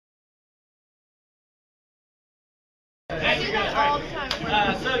good. All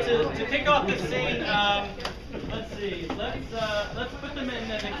right. So to kick off this scene, let's see. Let's put them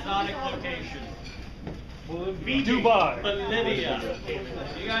in an exotic location. Dubai. Bolivia.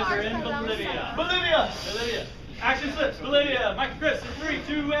 You guys are in Bolivia. Bolivia! Action slips. Bolivia. Mike and Kris. 3,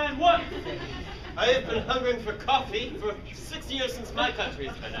 2, and 1. I have been hungering for coffee for 6 years since my country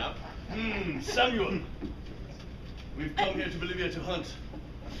has been out. Samuel. We've come here to Bolivia to hunt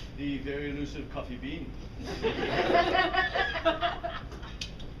the very elusive coffee bean.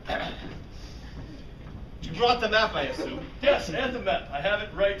 You brought the map, I assume. Yes, and the map. I have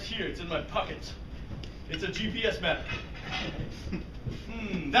it right here. It's in my pocket. It's a GPS map.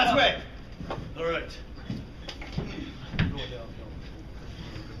 That's right. All right.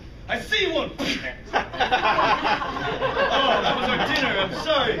 I see one! Oh, that was our dinner. I'm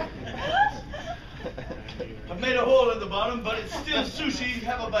sorry. I've made a hole at the bottom, but it's still sushi.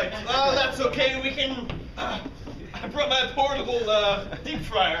 Have a bite. Oh, that's okay. We can... I brought my portable deep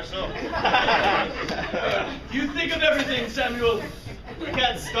fryer, so... You think of everything, Samuel. We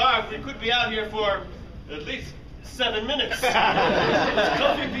can't starve. We could be out here for at least 7 minutes.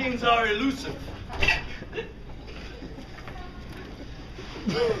 Coffee beans are elusive.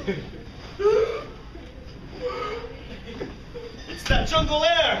 It's that jungle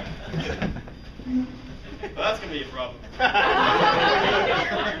air. Well, that's gonna be a problem.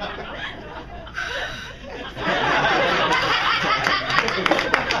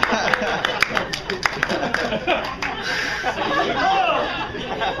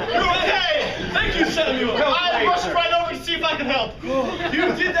 You're okay! Thank you, Samuel! I rushed right over to see if I can help.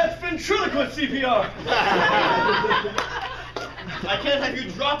 You did that ventriloquist CPR! I can't have you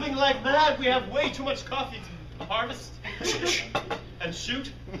dropping like that. We have way too much coffee to harvest and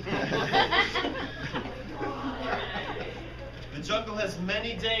shoot. The jungle has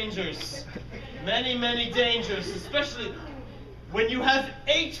many dangers. Many dangers, especially when you have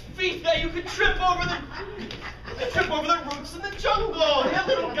 8 feet that you could trip over the roots in the jungle. Yeah,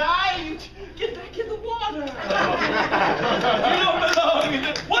 little guy, you get back in the water. You don't belong in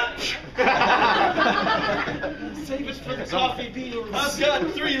the... What? Save it for the coffee beans. I've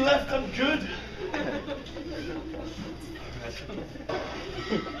got 3 left, I'm good.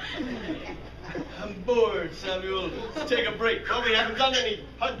 I'm bored, Samuel. Let's take a break. Well, we haven't done any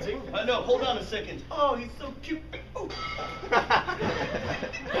hunting. No, hold on a second. Oh, he's so cute. Oh,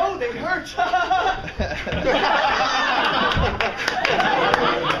 oh they hurt.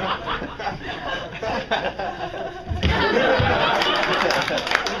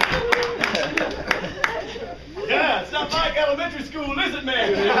 Yeah, it's not like elementary school, is it,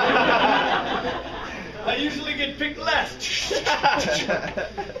 man? I usually get picked last.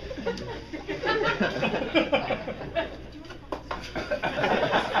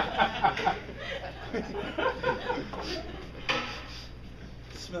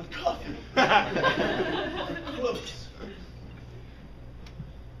 Smell coffee. Close.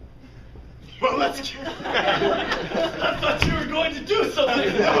 Well, let's get... I thought you were going to do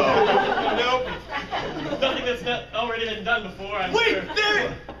something. Nope. Nothing that's not already been done before, I'm Wait, sure. there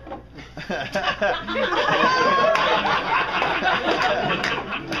it...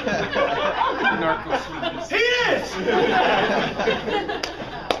 He is!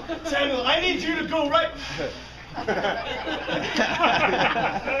 Samuel, I need you to go right...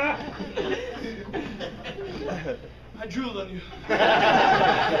 I drooled on you.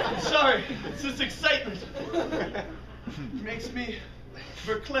 I'm sorry, it's this excitement. It makes me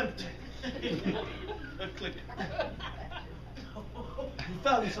verklempt. Click. You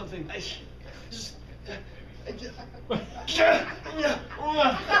found something.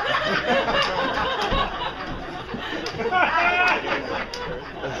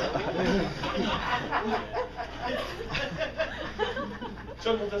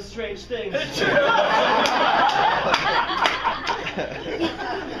 Jungle does strange things. I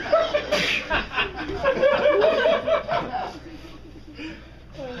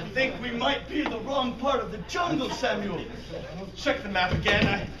think we might be in the wrong part of the jungle, Samuel. I'll check the map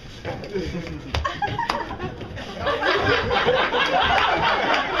again. I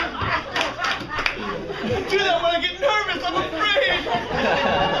do that when I get nervous, I'm afraid.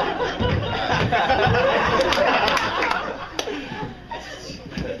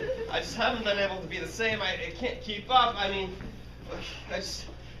 I just haven't been able to be the same. I can't keep up. I mean, it's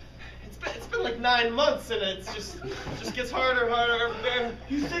been like 9 months, and it just gets harder.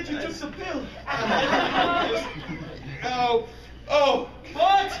 You said you took the pill. Oh.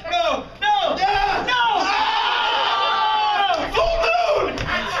 What? No! Full moon!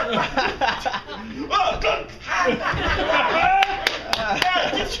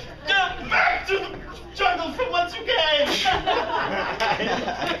 Get back to the jungle from whence you came.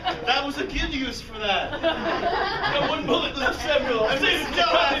 That was a good use for that. Got one bullet left, Samuel. I see you still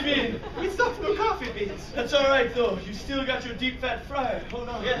have bean. We still have no coffee beans. That's all right, though. You still got your deep fat fryer. Hold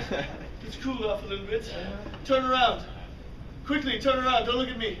on. Yeah. Let's cool off a little bit. Turn around. Quickly, turn around. Don't look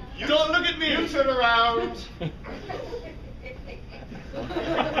at me. Don't look at me. You turn around.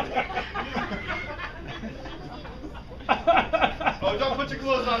 Oh, don't put your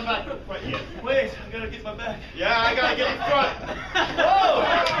clothes on back quite yet. Wait, I gotta get my back. Yeah, I gotta get in front.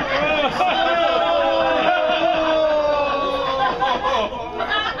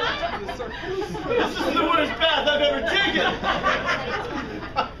 This is the worst bath I've ever taken.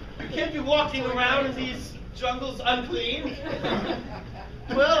 You can't be walking around in these jungles unclean.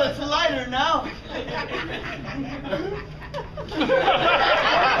 Well, it's lighter now.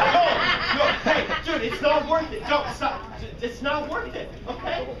 No, hey, dude, it's not worth it. Don't stop. It's not worth it.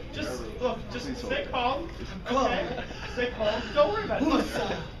 Okay? Just look. Just stay calm. Okay? Stay calm. Don't worry about it.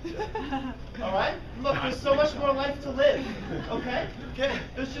 All right? Look, there's so much more life to live. Okay? Okay.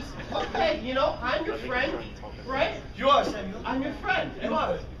 There's just okay. You know, I'm your friend, right? You are, Samuel. I'm your friend. You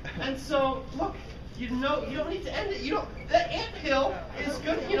are. And so, look. You know, you don't need to end it. You don't. The anthill is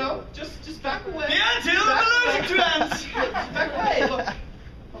good. You know, just back away. The anthill? I'm allergic to ants. Just back away. Look.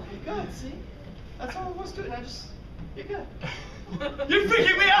 Okay, good. See, that's all I was doing. You're good. You're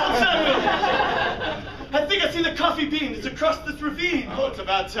freaking me out, Samuel. I think I see the coffee bean. It's across this ravine. Oh, it's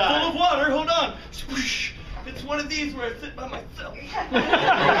about time. Full of water. Hold on. Swoosh. It's one of these where I sit by myself.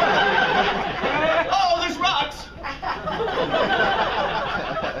 Oh, there's rocks.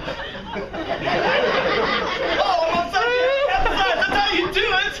 Oh, what's that? That's how you do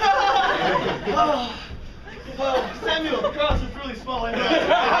it. Oh, Samuel, the cross is really small. I know.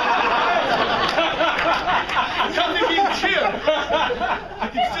 Coffee beans here. I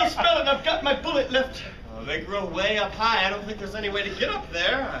can still smell it. And I've got my bullet left. Oh, they grow way up high. I don't think there's any way to get up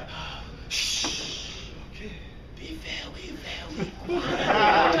there. Shh. Okay. Be fair.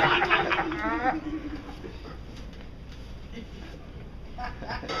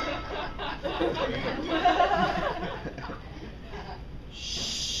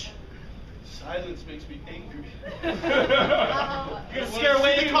 Shh. Silence makes me angry. You're gonna scare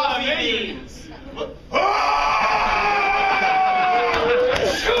away the coffee beans.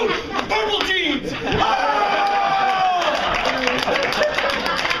 Shoot! Purple jeans! Don't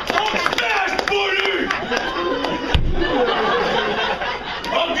smash, buddy!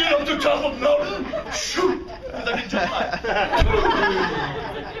 I'll get up to top of the mountain. Shoot! Because I can jump high.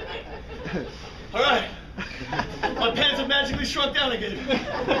 All right. My pants have magically shrunk down again.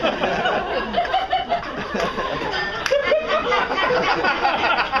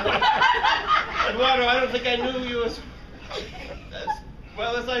 Eduardo, I don't think I knew you as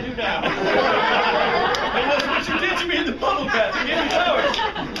well as I do now. And that's what you did to me in the bubble bath. You gave me powers.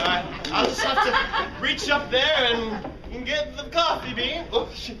 All right, I'll just have to reach up there and get the coffee bean.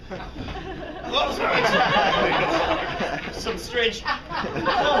 Oops. Oh, sorry. Some strange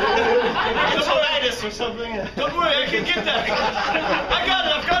colitis or something. Don't worry, I can get that. I got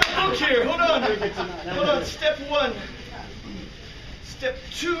it. I've got a book here. Hold on. Hold on. Step 1. Step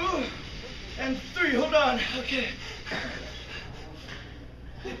 2. And 3. Hold on. Okay.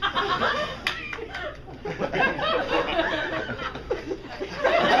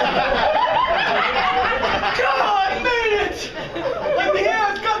 God, I made it! And here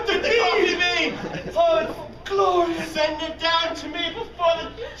I've got the coffee bean. Oh, it's glorious. Send it down to me before